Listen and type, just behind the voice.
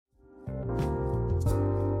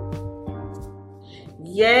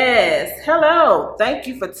Yes. Hello. Thank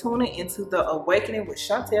you for tuning into the Awakening with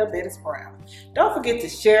Shontal Bettis Brown. Don't forget to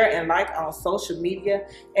share and like on social media,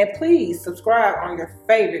 and please subscribe on your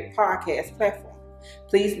favorite podcast platform.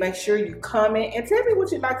 Please make sure you comment and tell me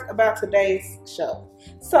what you like about today's show.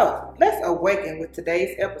 So let's awaken with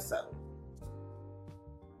today's episode.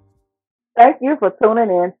 Thank you for tuning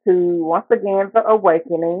in to once again The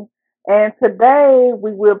Awakening. And today we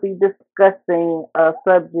will be discussing a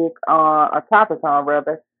subject on a topic on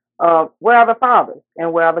rather, where are the fathers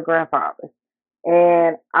and where are the grandfathers?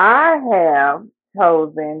 And I have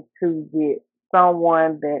chosen to get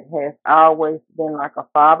someone that has always been like a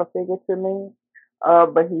father figure to me,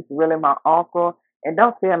 but he's really my uncle. And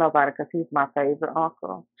don't tell nobody because he's my favorite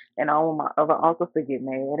uncle, and I don't want my other uncles to get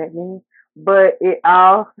mad at me. But it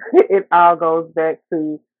all it all goes back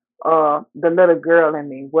to the little girl in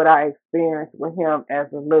me, what I experienced with him as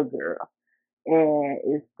a little girl, and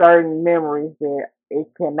it's certain memories that it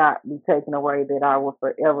cannot be taken away that I will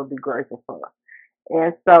forever be grateful for.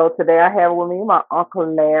 And so today I have with me my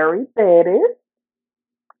Uncle Larry Bettis.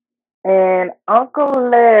 And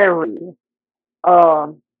Uncle Larry,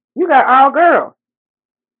 um, you got all girls,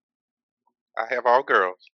 I have all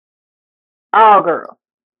girls. all girls.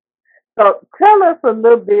 So tell us a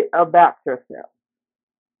little bit about yourself.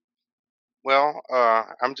 Well,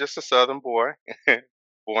 I'm just a Southern boy,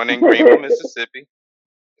 born in Greenville, Mississippi,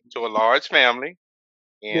 to a large family,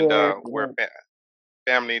 and Yes, where yes.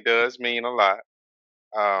 family does mean a lot.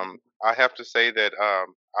 I have to say that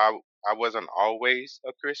I wasn't always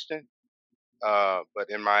a Christian, but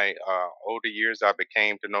in my older years, I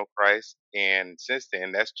became to know Christ, and since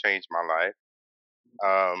then, that's changed my life.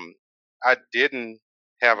 Um, I didn't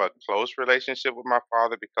have a close relationship with my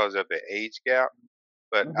father because of the age gap,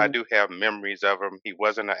 but I Hmm. do have memories of him. He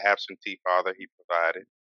wasn't an absentee father; he provided.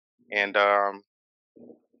 And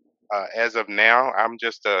as of now, I'm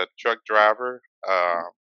just a truck driver,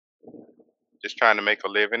 just trying to make a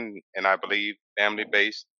living. And I believe family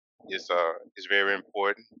based is very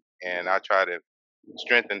important. And I try to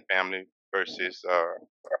strengthen family versus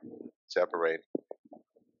separating.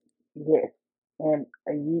 Yes, and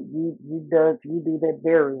you do that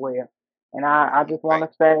very well. And I just want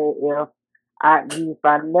Thank to say if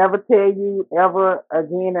I never tell you ever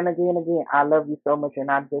again and again and again, I love you so much,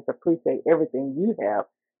 and I just appreciate everything you have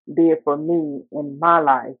did for me in my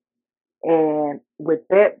life. And with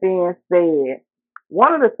that being said,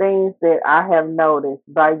 one of the things that I have noticed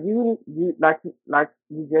by you like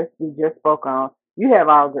you just spoke on, you have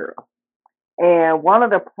all girls. And one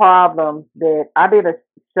of the problems that I did a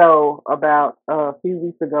show about a few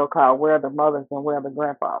weeks ago called "Where Are the Mothers and Where Are the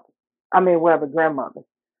Grandfathers?" I mean, where are the grandmothers?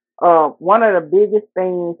 One of the biggest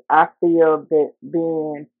things I feel that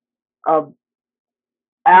being uh,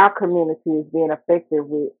 our community is being affected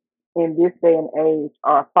with in this day and age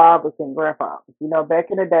are fathers and grandfathers. You know,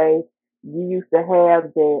 back in the day, you used to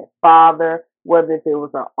have that father, whether it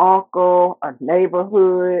was an uncle, a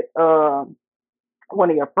neighborhood, one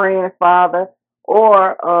of your friends' father,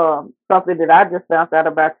 or something that I just found out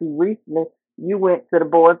about you recently. You went to the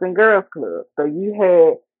Boys and Girls Club, so you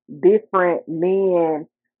had different men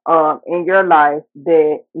in your life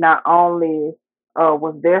that not only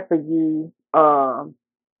was there for you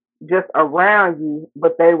just around you,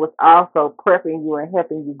 but they was also prepping you and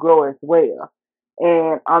helping you grow as well.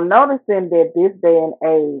 And I'm noticing that this day and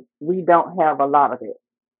age, we don't have a lot of it.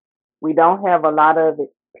 We don't have a lot of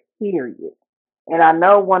it, period. And I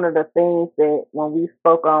know one of the things that when we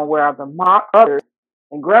spoke on where the mothers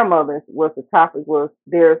and grandmothers was the topic was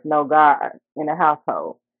there's no God in the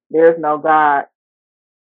household. There's no God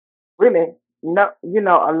really. No,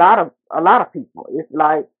 a lot of people. It's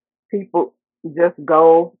like people just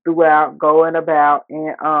go throughout, going about,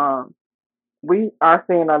 and we are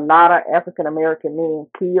seeing a lot of African American men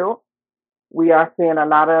killed. We are seeing a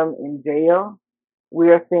lot of them in jail. We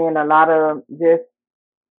are seeing a lot of them just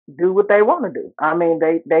do what they want to do. I mean,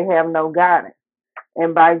 they have no guidance.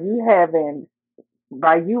 And by you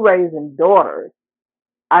raising daughters,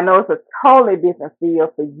 I know it's a totally different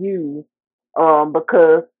feel for you,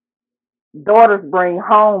 because daughters bring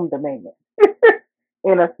home the man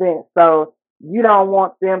in a sense. So you don't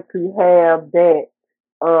want them to have that.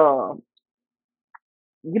 Um,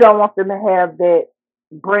 you don't want them to have that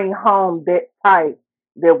bring home that type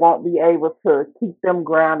that won't be able to keep them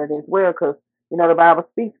grounded as well. Because the Bible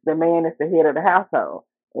speaks, the man is the head of the household,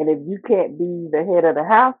 and if you can't be the head of the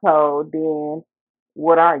household, then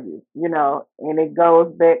what are you? And it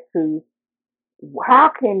goes back to how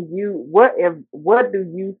can you? What do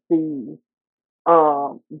you see?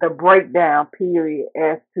 The breakdown period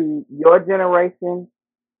as to your generation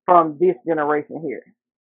from this generation here.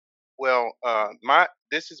 Well, my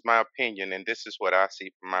this is my opinion, and this is what I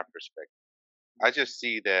see from my perspective. I just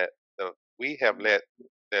see that we have let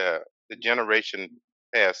the generation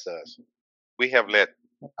past us. We have let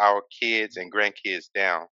our kids and grandkids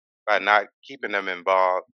down by not keeping them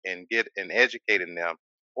involved and educating them,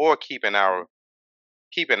 or keeping our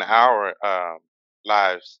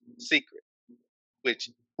lives secret. Which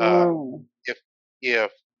Mm. if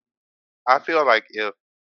if I feel like if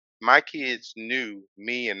my kids knew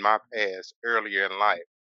me and my past earlier in life,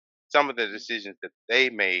 some of the decisions that they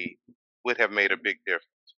made would have made a big difference.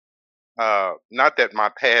 Not that my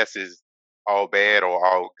past is all bad or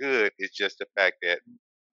all good. It's just the fact that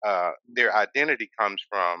their identity comes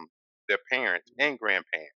from their parents and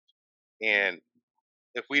grandparents. And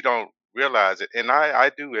if we don't realize it, and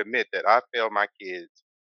I do admit that I failed my kids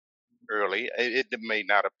early. It may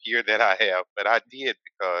not appear that I have, but I did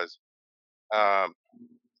because um,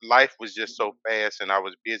 life was just so fast, and I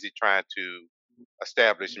was busy trying to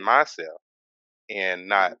establish myself and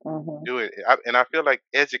not Mhm. do it. And I feel like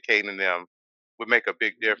educating them would make a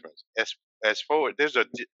big difference. As for there's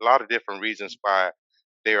lot of different reasons why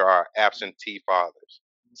there are absentee fathers.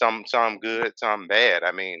 Some good, some bad.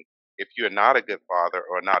 I mean, if you're not a good father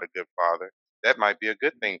or not a good father, that might be a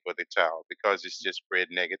good thing for the child because it's just spread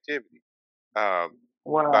negativity. Um,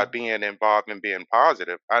 by Wow. being involved and being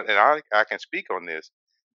positive, I can speak on this.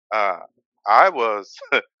 Uh, I was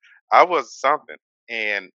I was something,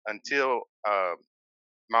 and until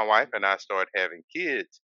my wife and I started having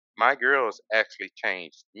kids, my girls actually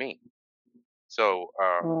changed me. So,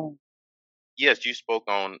 Mm. yes, you spoke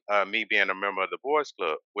on me being a member of the boys'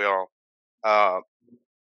 club. Well, uh,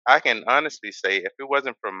 I can honestly say if it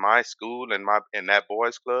wasn't for my school and my in that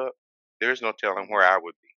boys' club, there's no telling where I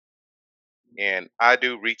would be. And I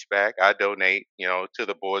do reach back. I donate, to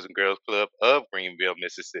the Boys and Girls Club of Greenville,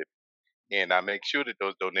 Mississippi, and I make sure that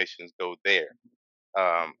those donations go there.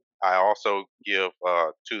 I also give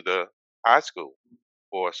to the high school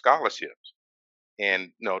for scholarships.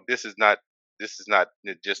 And no, this is not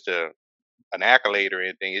just an accolade or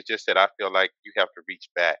anything. It's just that I feel like you have to reach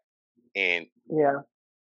back. And Yeah.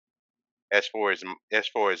 as far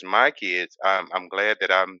as my kids, I'm glad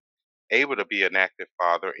that I'm able to be an active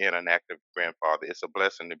father and an active grandfather. It's a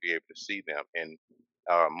blessing to be able to see them and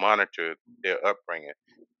monitor their upbringing.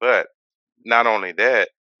 But not only that,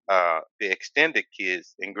 the extended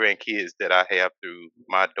kids and grandkids that I have through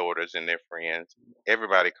my daughters and their friends,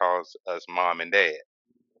 everybody calls us mom and dad.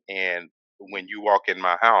 And when you walk in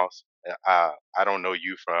my house, I don't know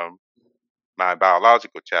you from my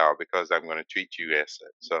biological child because I'm going to treat you as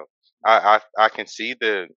such. So I can see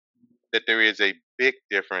that there is a big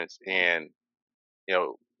difference in you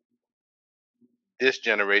know this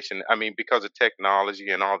generation. I mean, because of technology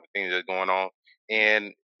and all the things that are going on,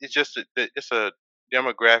 and it's a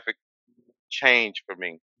demographic change for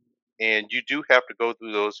me. And you do have to go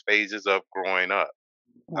through those phases of growing up.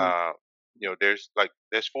 Mm. Uh,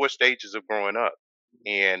 there's four stages of growing up,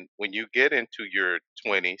 and when you get into your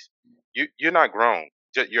 20s, you're not grown.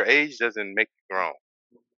 Your age doesn't make you grown.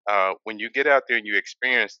 When you get out there and you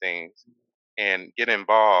experience things and get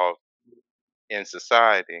involved in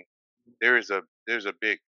society, there's a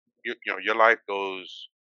big your life goes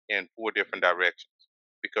in four different directions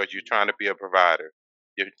because you're trying to be a provider,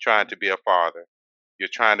 you're trying to be a father, you're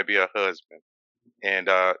trying to be a husband, and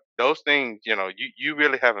those things, you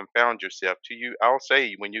really haven't found yourself to you. I'll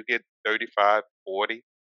say when you get 35, 40,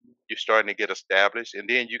 you're starting to get established, and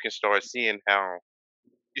then you can start seeing how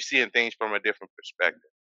you're seeing things from a different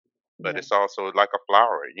perspective. But Yeah. it's also like a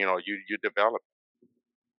flower, you develop.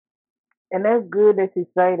 And that's good that you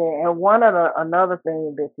say that. And one of the another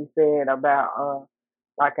thing that you said about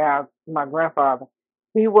like our my grandfather,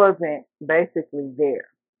 he wasn't basically there,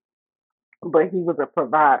 but he was a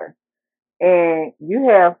provider. And you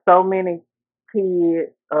have so many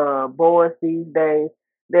kids, boys these days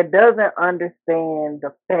that doesn't understand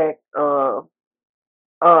the fact of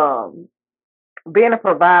um being a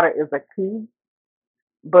provider is a key,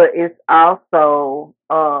 but it's also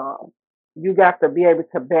you got to be able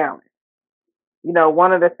to balance. You know,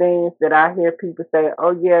 one of the things that I hear people say,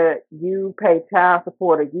 "Oh yeah, you pay child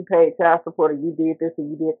support, or you paid child support, or you did this, or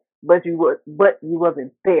you did," but you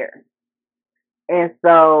wasn't there. And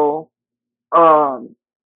so,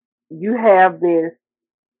 you have this.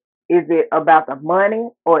 Is it about the money,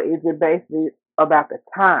 or is it basically about the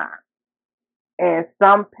time? And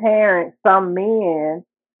some parents, some men,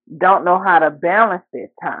 don't know how to balance their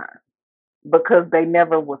time because they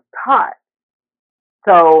never was taught.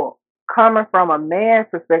 So, coming from a man's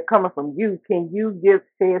perspective, coming from you, can you just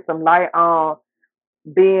shed some light on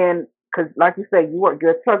being, because like you say, you work,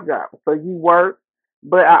 you're a truck driver, so you work.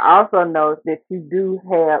 But I also know that you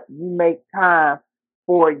make time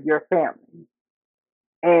for your family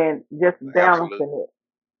and just Absolutely. balancing it,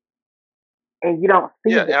 and you don't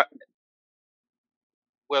see Yeah. that.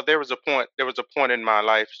 Well, there was a point in my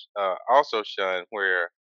life, also, Sean,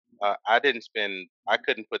 where I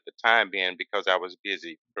couldn't put the time in because I was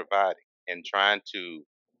busy providing and trying to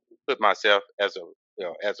put myself as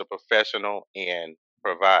a professional and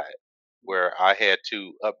provide, where I had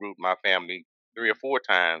to uproot my family 3 or 4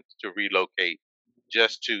 times to relocate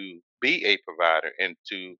just to be a provider and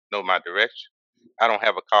to know my direction. I don't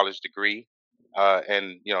have a college degree,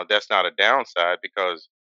 and that's not a downside because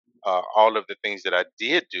all of the things that I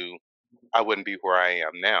did do, I wouldn't be where I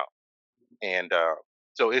am now. And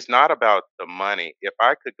so it's not about the money. If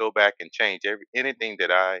I could go back and change anything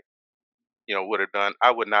that I would have done,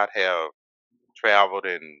 I would not have traveled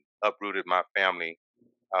and uprooted my family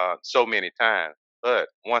so many times. But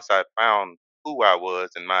once I found who I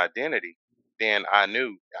was and my identity, then I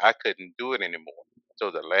knew I couldn't do it anymore. So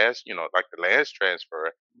like the last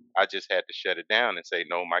transfer, I just had to shut it down and say,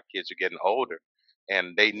 no, my kids are getting older,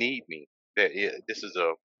 and they need me. This is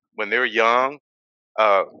a when they're young.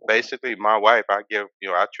 Basically, my wife, I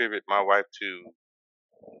attribute my wife to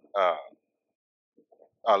uh,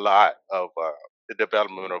 a lot of the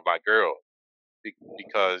development of my girl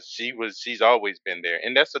because she's always been there,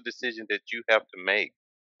 and that's a decision that you have to make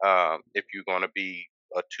if you're going to be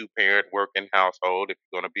a two-parent working household. If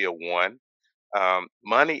you're going to be a one,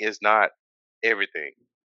 money is not everything.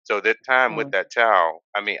 So that time with Mm. that child,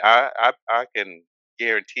 I mean, I can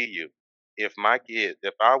guarantee you, if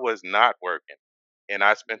I was not working and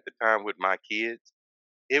I spent the time with my kids,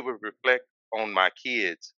 it would reflect on my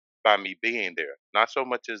kids by me being there. Not so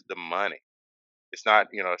much as the money. It's not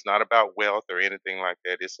about wealth or anything like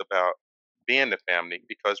that. It's about being the family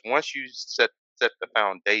because once you set the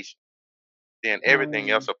foundation, then everything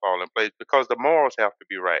else Mm. will fall in place because the morals have to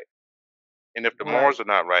be right. And if the Right. morals are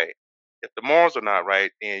not right,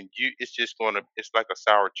 then it's like a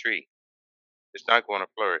sour tree. It's not going to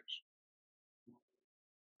flourish.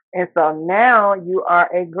 And so now you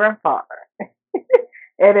are a grandfather.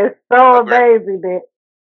 And it's A so grand, amazing that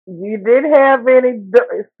you didn't have any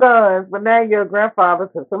sons, but now you're a grandfather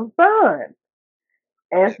to some sons.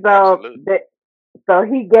 And yeah, absolutely, so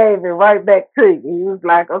he gave it right back to you. He was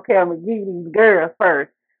like, okay, I'm gonna give you these girls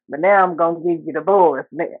first, but now I'm gonna give you the boys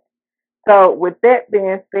next. So with that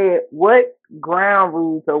being said, what ground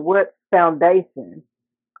rules or what foundation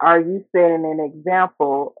are you setting an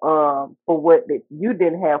example for what that you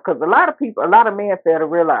didn't have? Because a lot of men fail to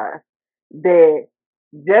realize that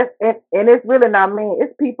and it's really not men,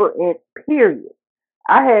 it's people in period.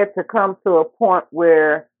 I had to come to a point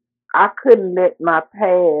where I couldn't let my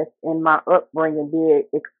past and my upbringing be an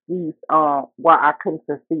excuse why I couldn't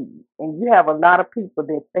succeed. And you have a lot of people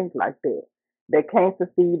that think like that. They can't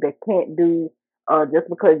succeed, they can't do just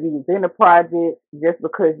because you was in a project, just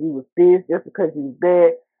because you was this, just because you was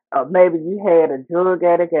that. Maybe you had a drug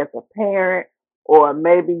addict as a parent, or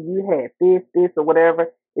maybe you had this, or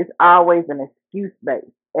whatever. It's always an excuse base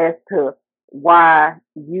as to why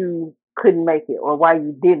you couldn't make it or why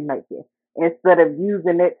you didn't make it, instead of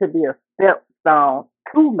using it to be a stepstone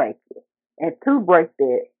to make it and to break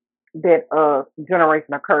that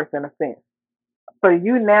generational curse in a sense. For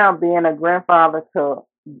you now being a grandfather to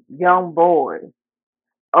young boys,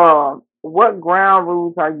 what ground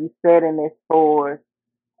rules are you setting as far as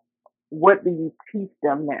what do you teach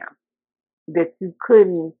them now that you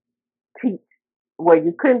couldn't teach? Well,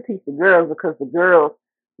 you couldn't teach the girls because the girls,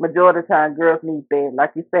 majority of the time, girls need that.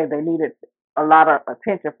 Like you said, they needed a lot of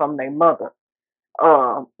attention from their mother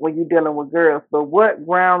when you're dealing with girls. But what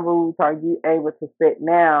ground rules are you able to set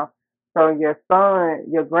now so your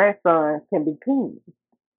grandson can be king?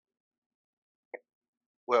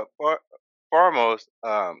 well, foremost,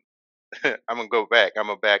 I'm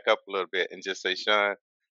gonna back up a little bit and just say, Sean,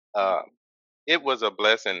 uh, it was a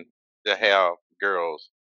blessing to have girls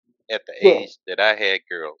at the Yes. age that I had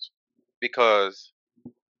girls because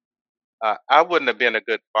I wouldn't have been a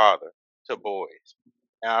good father to boys.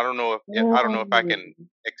 And I don't know if I Mm, can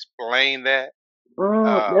explain that.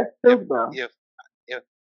 that's If true, though. if if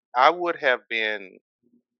I would have been,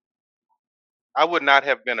 I would not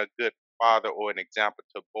have been a good father or an example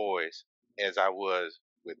to boys as I was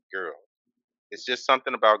with girls. It's just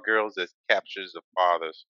something about girls that captures the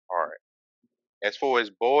father's heart. As far as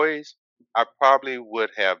boys, I probably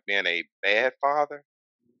would have been a bad father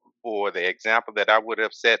for the example that I would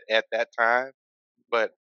have set at that time.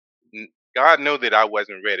 But God knew that I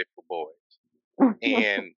wasn't ready for boys.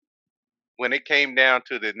 And when it came down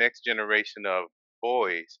to the next generation of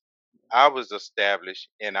boys, I was established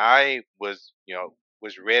and I was,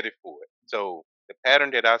 was ready for it. So the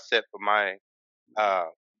pattern that I set for my uh,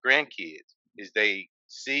 grandkids is they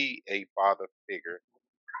see a father figure,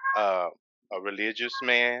 uh, a religious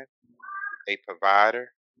man, a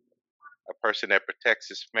provider, a person that protects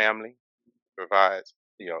his family, provides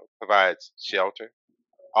shelter,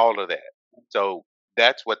 all of that. So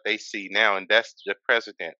that's what they see now, and that's the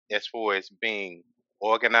president as far as being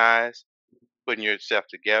organized, putting yourself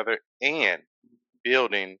together, and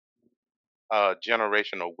building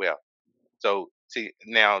generational wealth. So see,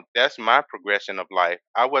 now that's my progression of life.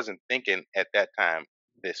 I wasn't thinking at that time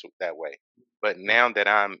this that way, but now that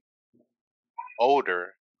I'm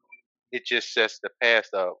older, it just sets the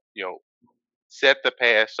past up. Set the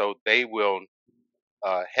past so they will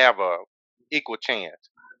have a equal chance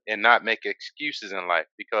and not make excuses in life.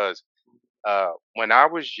 Because when I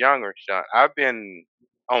was younger, Sean, I've been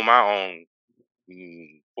on my own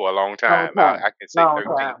for a long Long time. I, time. I can say Long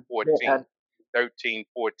 13, time. Yeah, 14, 13,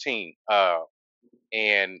 14.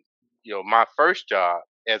 And my first job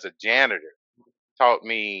as a janitor taught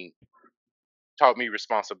me taught me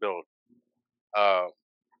responsibility. Uh,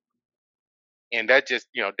 and that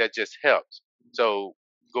just helps. So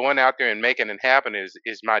going out there and making it happen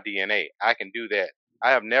is my DNA. I can do that.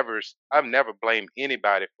 I've never blamed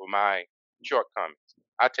anybody for my shortcomings.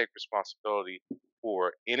 I take responsibility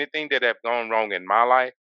for anything that have gone wrong in my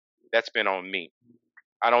life. That's been on me.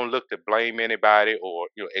 I don't look to blame anybody, or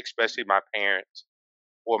especially my parents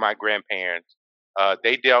or my grandparents.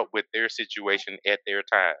 They dealt with their situation at their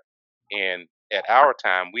time, and at our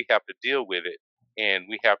time, we have to deal with it, and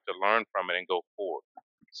we have to learn from it and go forward.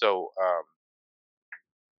 So,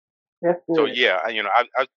 that's so good. yeah,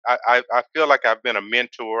 I feel like I've been a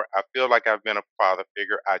mentor. I feel like I've been a father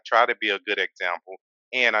figure. I try to be a good example,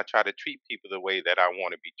 and I try to treat people the way that I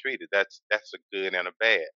want to be treated. That's a good and a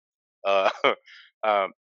bad. Uh,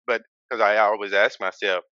 um, but because I always ask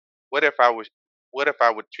myself, what if I was, what if I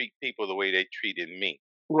would treat people the way they treated me?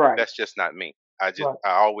 Right. That's just not me. Right. I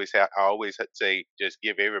always say, just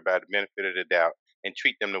give everybody the benefit of the doubt and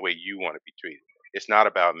treat them the way you want to be treated. It's not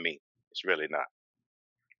about me. It's really not.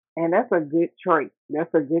 And that's a good trait.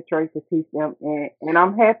 That's a good trait to teach them. And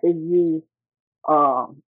I'm happy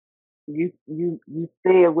um you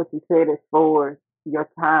said what you said as far as your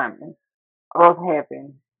timing of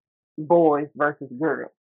having boys versus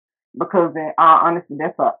girls. Because in all honesty,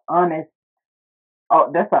 that's a honest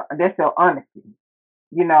that's your honesty.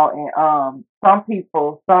 And some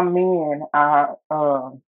people, some men are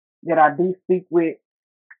that I do speak with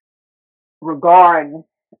regarding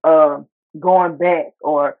uh, going back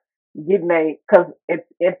or getting a, because at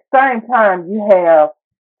the same time you have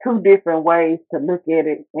two different ways to look at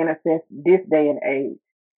it in a sense this day and age.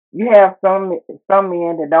 You have some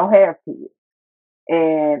men that don't have kids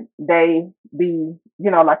and they be,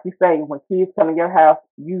 like you say, when kids come to your house,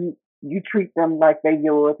 you treat them like they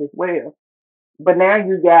yours as well. But now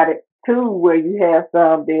you got it too where you have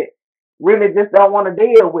some that really just don't want to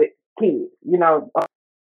deal with kids.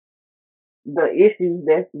 The issues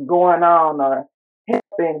that's going on or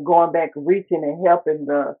helping going back reaching and helping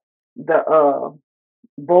the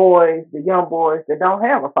boys, the young boys that don't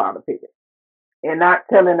have a father figure and not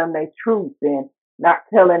telling them their truth and not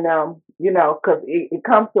telling them, because it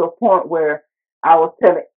comes to a point where I was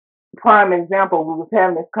telling, prime example, we was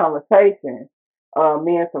having this conversation,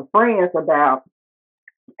 me and some friends about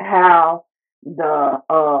how the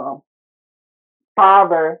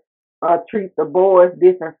father treats the boys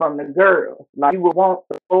different from the girls. Like you would want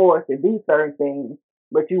the boys to do certain things,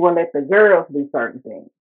 but you wouldn't let the girls do certain things.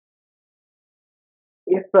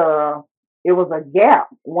 It's it was a gap.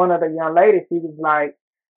 One of the young ladies, she was like,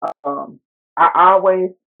 um, I always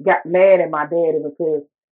got mad at my daddy because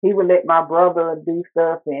he would let my brother do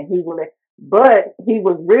stuff and he would let, but he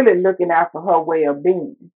was really looking out for her well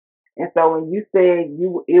being. And so when you said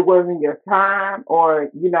it wasn't your time or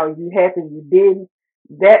you had to, you didn't,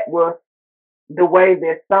 that was the way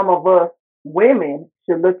that some of us women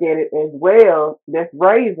should look at it as well. That's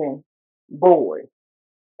raising boys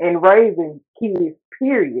and raising kids,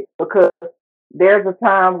 period. Because there's a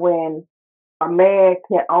time when a man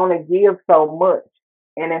can only give so much,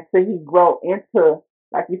 and until he grow into,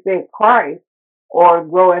 like you said, Christ, or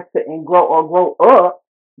grow into and grow up,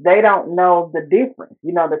 they don't know the difference.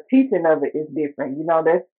 The teaching of it is different.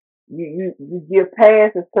 That's you give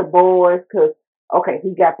passes to boys because okay,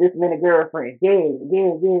 he got this many girlfriends, yeah,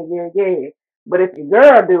 yeah, yeah, yeah, yeah. But if the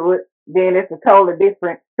girl do it, then it's a totally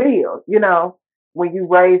different field. When you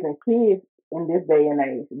raising kids in this day and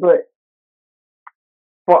age, but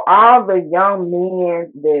for all the young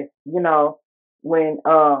men that when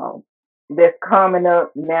that's coming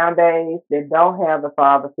up nowadays that don't have a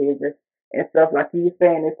father figure, and stuff like you were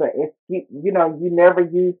saying. It's a excuse. You know, you never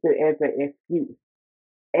use it as an excuse.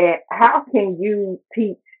 And how can you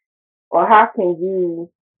teach, or how can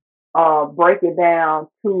you break it down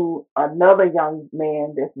to another young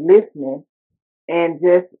man that's listening, and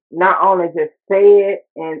just not only just say it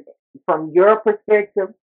and from your perspective,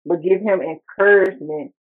 but give him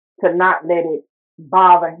encouragement to not let it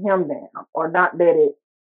bother him down, or not let it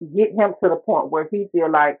get him to the point where he feel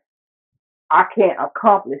like I can't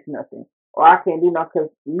accomplish nothing, or I can't do nothing. Because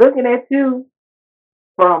looking at you,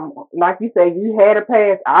 from like you say, you had a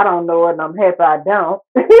past. I don't know it, and I'm happy I don't.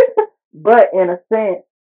 But in a sense,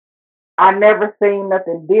 I never seen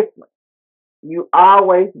nothing different. You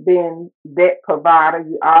always been that provider.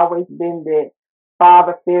 You always been that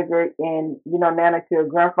father figure, and now that you're a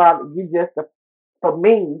grandfather, you just for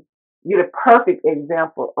me, you're the perfect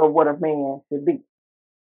example of what a man should be.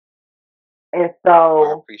 And Well,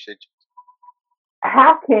 I so, appreciate you.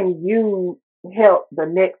 how can you help the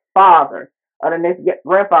next father or the next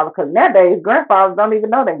grandfather? Because nowadays, grandfathers don't even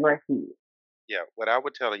know their grandkids. Yeah, what I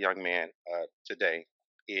would tell a young man today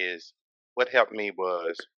is what helped me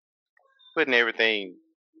was putting everything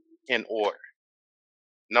in order.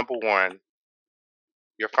 Number one,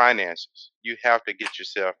 your finances. You have to get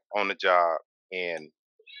yourself on the job and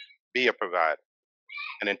be a provider.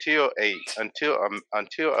 And until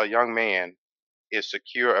a young man is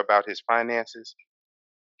secure about his finances,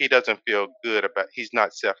 he doesn't feel good about. He's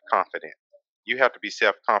not self confident. You have to be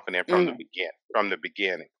self confident from the Mm,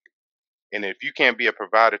 beginning. And if you can't be a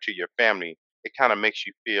provider to your family, it kind of makes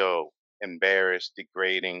you feel embarrassed,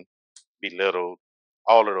 degrading, belittled,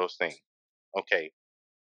 all of those things. Okay,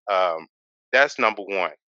 um, that's number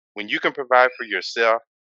one. When you can provide for yourself,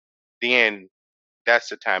 then that's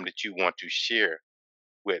the time that you want to share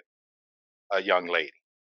with a young lady.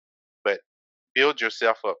 But build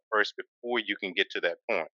yourself up first before you can get to that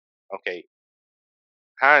point. Okay,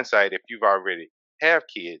 hindsight, if you've already have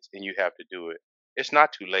kids and you have to do it, it's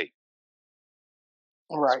not too late.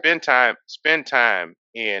 right. Spend time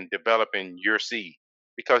in developing your seed,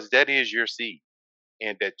 because that is your seed,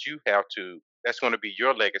 and that's going to be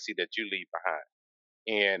your legacy that you leave behind,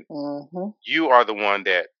 and Mhm. you are the one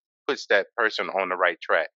that puts that person on the right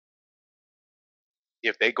track.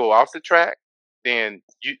 If they go off the track, then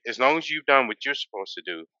as long as you've done what you're supposed to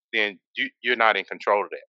do, then you're not in control of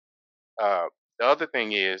that. The other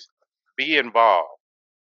thing is, be involved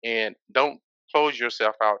and don't close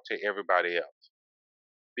yourself out to everybody else,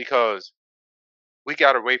 because we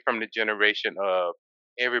got away from the generation of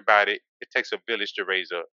everybody. It takes a village to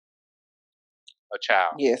raise a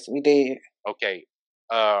child. Yes, we did. Okay.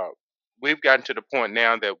 Uh, we've gotten to the point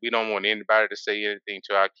now that we don't want anybody to say anything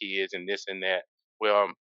to our kids and this and that. Well,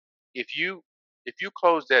 if you if you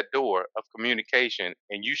close that door of communication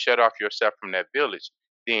and you shut off yourself from that village,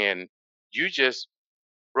 then you just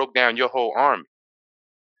broke down your whole army.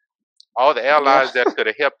 All the Yeah. allies that could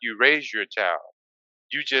have helped you raise your child,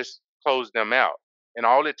 you just close them out. And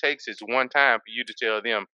all it takes is one time for you to tell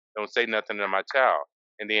them, don't say nothing to my child.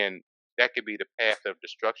 And then that could be the path of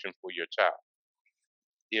destruction for your child.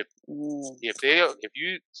 If Mm, if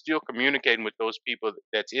you still communicating with those people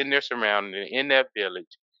that's in their surrounding in that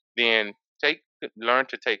village, then learn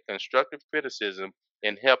to take constructive criticism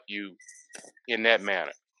and help you in that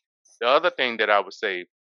manner. The other thing that I would say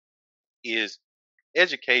is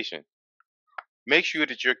education. Make sure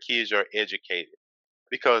that your kids are educated,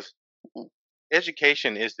 because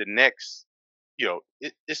education is the next,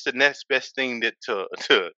 it's the next best thing that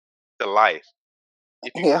to life.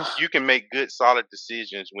 If yeah. you can make good solid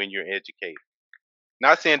decisions when you're educated.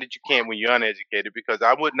 Not saying that you can't when you're uneducated, because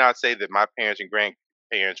I would not say that my parents and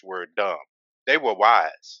grandparents were dumb. They were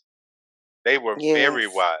wise. They were very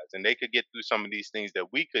Yes. wise, and they could get through some of these things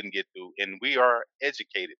that we couldn't get through, and we are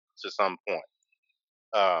educated to some point.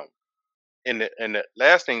 Um, and the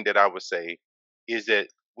last thing that I would say is that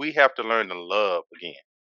we have to learn to love again.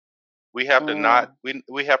 Mm, We have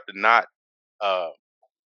to not uh,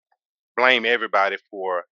 blame everybody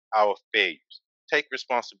for our failures. Take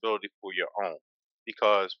responsibility for your own,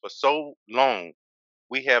 because for so long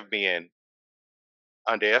we have been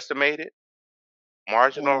underestimated, mhm.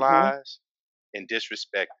 marginalized, and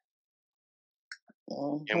disrespected,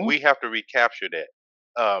 and Mhm. we have to recapture that.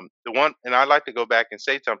 The one, and I'd like to go back and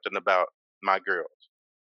say something about my girls.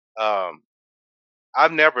 Um,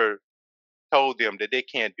 I've never told them that they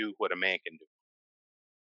can't do what a man can do.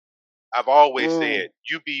 I've always Mm, said,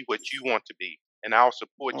 you be what you want to be, and I'll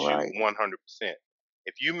support you right. 100%.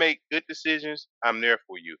 If you make good decisions, I'm there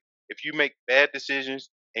for you. If you make bad decisions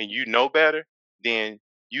and you know better, then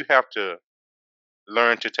you have to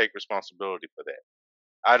learn to take responsibility for that.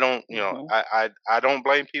 I don't, Hmm. I don't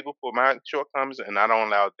blame people for my shortcomings, and I don't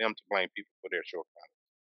allow them to blame people for their shortcomings.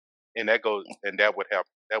 And that would help.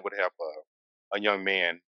 That would help a young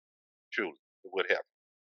man truly. It would help.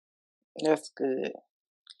 That's good.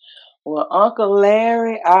 Well, Uncle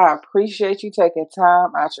Larry, I appreciate you taking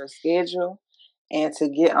time out your schedule and to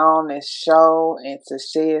get on this show and to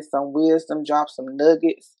share some wisdom, drop some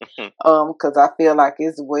nuggets. Because I feel like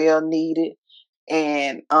it's well needed.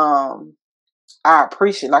 And I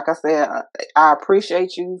appreciate, like I said, I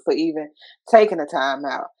appreciate you for even taking the time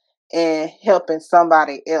out and helping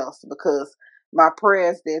somebody else, because my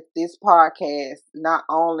prayer is that this podcast not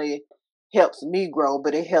only helps me grow,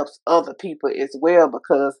 but it helps other people as well,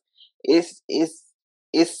 because it's it's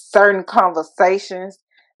it's certain conversations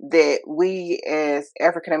that we as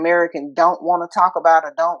African American don't want to talk about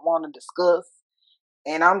or don't want to discuss,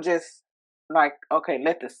 and I'm just like, okay,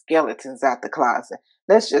 let the skeletons out the closet.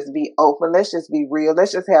 Let's just be open. Let's just be real.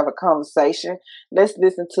 Let's just have a conversation. Let's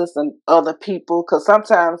listen to some other people. Because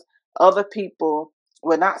sometimes other people,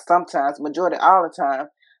 well, not sometimes, majority all the time,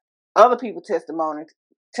 other people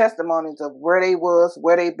testimonies of where they was,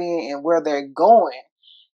 where they been, and where they're going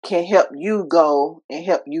can help you go and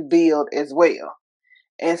help you build as well.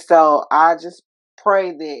 And so I just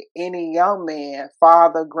pray that any young man,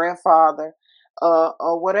 father, grandfather,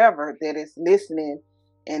 or whatever that is listening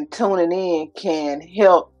and tuning in can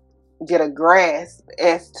help get a grasp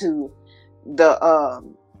as to the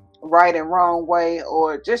right and wrong way,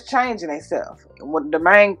 or just changing themselves. What the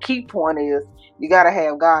main key point is, you got to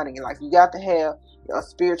have God in your life. You got to have a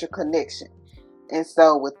spiritual connection. And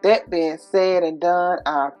so, with that being said and done,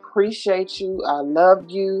 I appreciate you. I love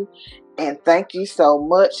you. And thank you so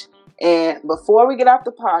much. And before we get off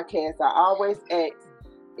the podcast, I always ask,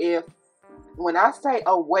 if when I say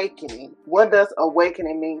awakening, what does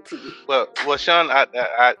awakening mean to you? Well, Sean,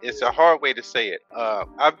 it's a hard way to say it.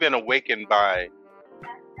 I've been awakened by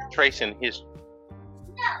tracing history,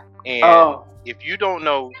 and Oh, if you don't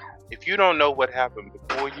know what happened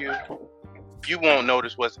before you, you won't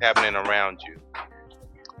notice what's happening around you.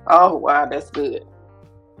 oh, wow, that's good.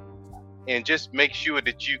 And just make sure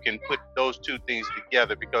that you can put those two things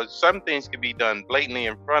together, because some things can be done blatantly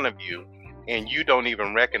in front of you, and you don't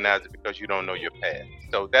even recognize it because you don't know your past.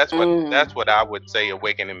 So that's Mm, what I would say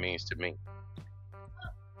awakening means to me.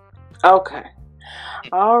 okay.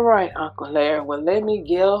 All right, Uncle Larry. Well, let me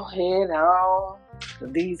go ahead on.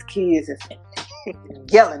 These kids is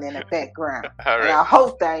yelling in the background. All And right. I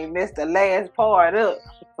hope they ain't missed the last part up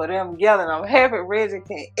for them yelling. I'm happy Reggie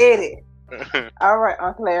can edit. All right,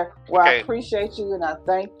 Uncle Larry. Well, I Okay. appreciate you and I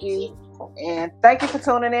thank you. And thank you for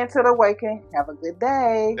tuning in to The Awakening. Have a good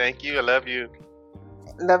day. Thank you. I love you.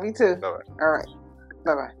 Love you too. Bye. All right.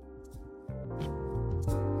 Bye bye.